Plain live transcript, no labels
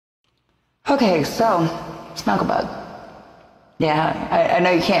Okay, so snuggle bug. Yeah, I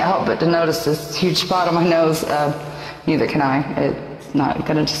know you can't help but to notice this huge spot on my nose. Neither can I. It's not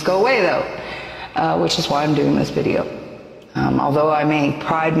going to just go away though, which is why I'm doing this video. Although I may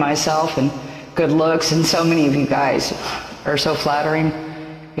pride myself in good looks, and so many of you guys are so flattering,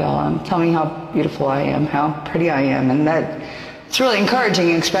 y'all tell me how beautiful I am, how pretty I am, and that it's really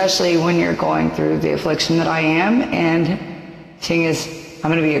encouraging, especially when you're going through the affliction that I am, and seeing as I'm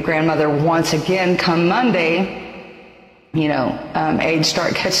going to be a grandmother once again come Monday. You know, age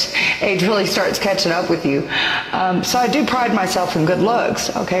really starts catching up with you. So I do pride myself in good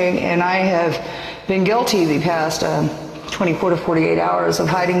looks, okay? And I have been guilty the past 24 to 48 hours of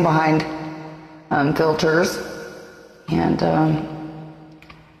hiding behind filters and,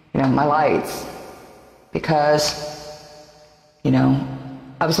 you know, my lights, because, you know,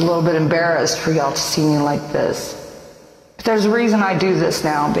 I was a little bit embarrassed for y'all to see me like this. But there's a reason I do this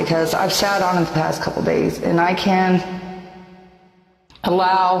now, because I've sat on it the past couple days, and I can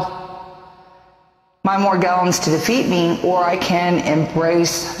allow my Morgellons to defeat me, or I can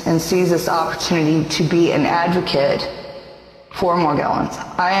embrace and seize this opportunity to be an advocate for Morgellons.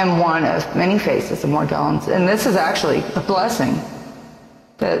 I am one of many faces of Morgellons, and this is actually a blessing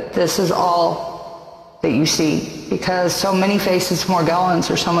that this is all that you see, because so many faces of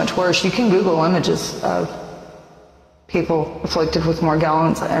Morgellons are so much worse. You can Google images of people afflicted with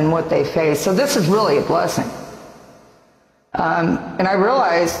Morgellons and what they face. So this is really a blessing. And I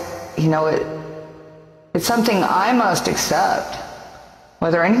realize, you know, it's something I must accept.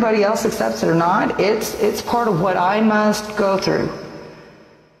 Whether anybody else accepts it or not, it's part of what I must go through.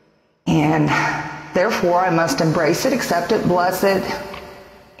 And therefore, I must embrace it, accept it, bless it,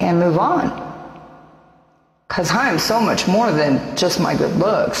 and move on. Because I am so much more than just my good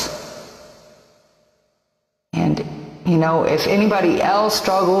looks. And, you know, if anybody else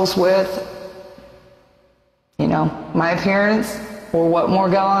struggles with, you know, my appearance or what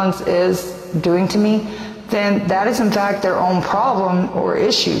Morgellons is doing to me, then that is in fact their own problem or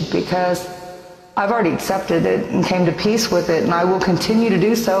issue, because I've already accepted it and came to peace with it, and I will continue to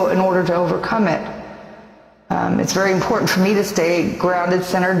do so in order to overcome it. It's very important for me to stay grounded,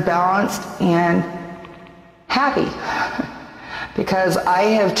 centered, balanced, and happy, because I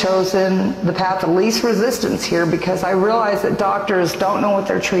have chosen the path of least resistance here, because I realize that doctors don't know what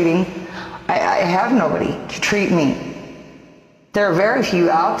they're treating. I have nobody to treat me. There are very few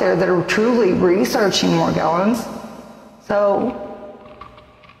out there that are truly researching Morgellons. So,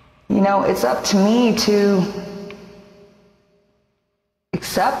 you know, it's up to me to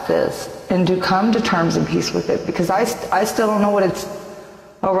accept this and to come to terms and peace with it, because I still don't know what it's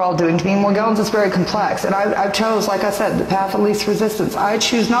overall doing to me. Morgellons is very complex, and I've chose, like I said, the path of least resistance. I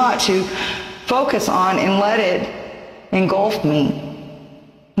choose not to focus on and let it engulf me.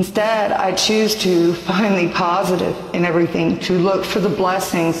 Instead, I choose to find the positive in everything, to look for the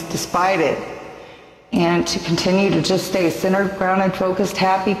blessings despite it, and to continue to just stay centered, grounded, focused,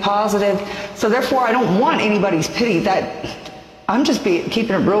 happy, positive. So therefore, I don't want anybody's pity. That I'm just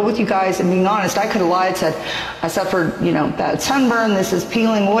keeping it real with you guys and being honest. I could have lied, said I suffered, you know, bad sunburn, this is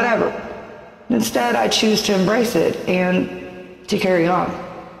peeling, whatever. Instead, I choose to embrace it and to carry on.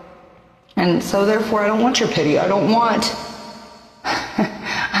 And so therefore, I don't want your pity. I don't want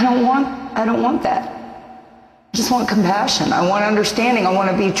that. I just want compassion. I want understanding. I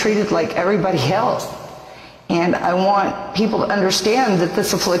want to be treated like everybody else. And I want people to understand that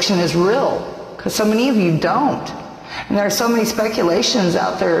this affliction is real, because so many of you don't. And there are so many speculations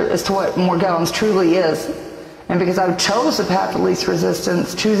out there as to what Morgellons truly is. And because I've chose the path of least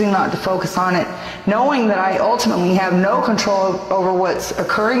resistance, choosing not to focus on it, knowing that I ultimately have no control over what's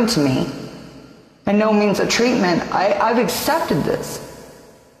occurring to me, and no means of treatment, I've accepted this.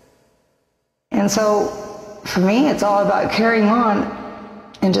 And so, for me, it's all about carrying on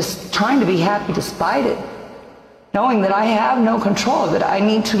and just trying to be happy despite it, knowing that I have no control of it. I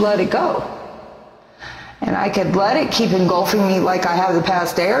need to let it go. And I could let it keep engulfing me like I have the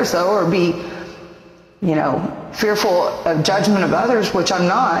past day or so, or be, you know, fearful of judgment of others, which I'm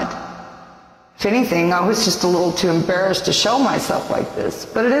not. If anything, I was just a little too embarrassed to show myself like this.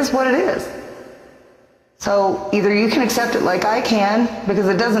 But it is what it is. So either you can accept it like I can, because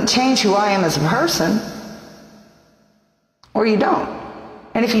it doesn't change who I am as a person, or you don't.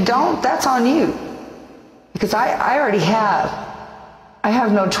 And if you don't, that's on you. Because I already have. I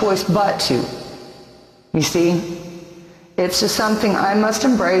have no choice but to. You see? It's just something I must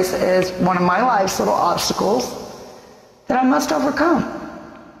embrace as one of my life's little obstacles that I must overcome.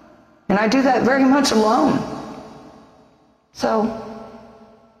 And I do that very much alone. So,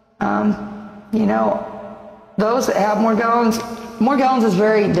 you know, those that have Morgellons is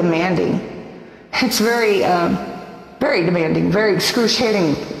very demanding. It's very, very demanding, very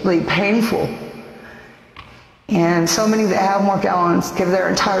excruciatingly painful. And so many that have Morgellons give their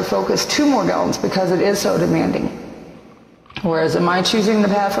entire focus to Morgellons because it is so demanding. Whereas in my choosing the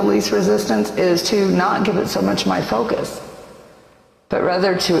path of least resistance is to not give it so much my focus, but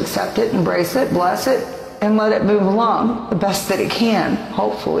rather to accept it, embrace it, bless it, and let it move along the best that it can,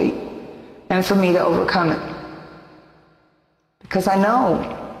 hopefully, and for me to overcome it. Because I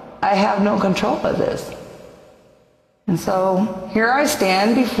know I have no control of this. And so here I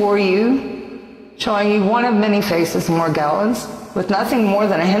stand before you, showing you one of many faces of Morgellons, with nothing more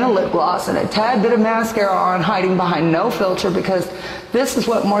than a hint of lip gloss and a tad bit of mascara on, hiding behind no filter, because this is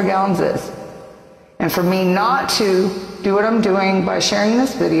what Morgellons is. And for me not to do what I'm doing by sharing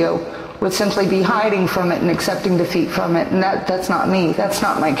this video would simply be hiding from it and accepting defeat from it, and that's not me. That's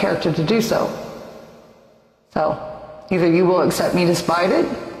not my character to do so. So either you will accept me despite it.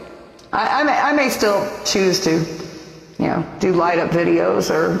 I may still choose to, do light up videos,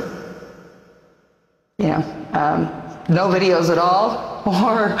 or no videos at all,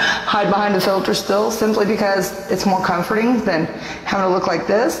 or hide behind a filter still, simply because it's more comforting than having to look like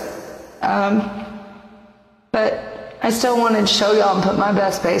this. But I still wanted to show y'all and put my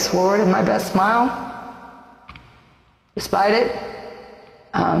best face forward and my best smile, despite it,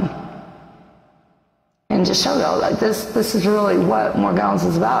 and just show y'all like this is really what Morgellons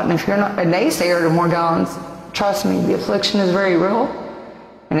is about. And if you're not a naysayer to Morgellons, trust me, the affliction is very real,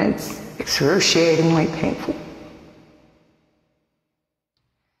 and it's excruciatingly painful.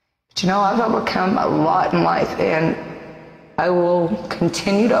 But I've overcome a lot in life, and I will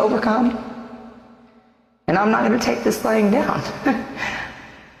continue to overcome. And I'm not going to take this laying down.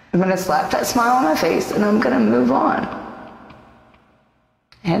 I'm going to slap that smile on my face, and I'm going to move on.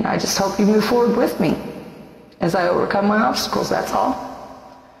 And I just hope you move forward with me as I overcome my obstacles, that's all.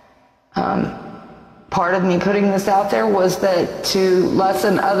 Part of me putting this out there was that to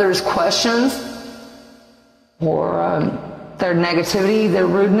lessen others' questions or their negativity, their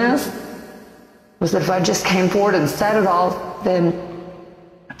rudeness, was that if I just came forward and said it all, then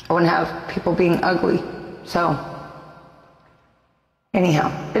I wouldn't have people being ugly. So,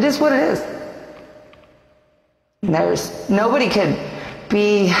 anyhow, it is what it is. And nobody could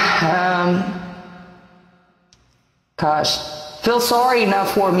be, feel sorry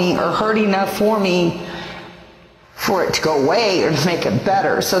enough for me or hurt enough for me for it to go away or to make it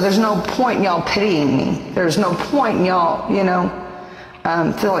better. So there's no point in y'all pitying me. There's no point in y'all,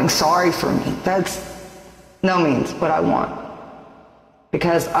 feeling sorry for me. That's no means what I want.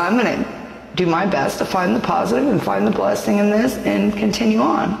 Because I'm going to do my best to find the positive and find the blessing in this and continue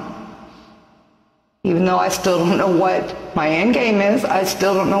on. Even though I still don't know what my end game is, I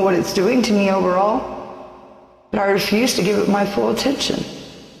still don't know what it's doing to me overall, but I refuse to give it my full attention.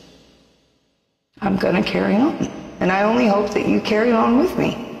 I'm going to carry on, and I only hope that you carry on with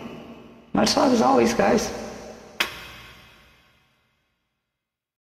me. Much love as always, guys.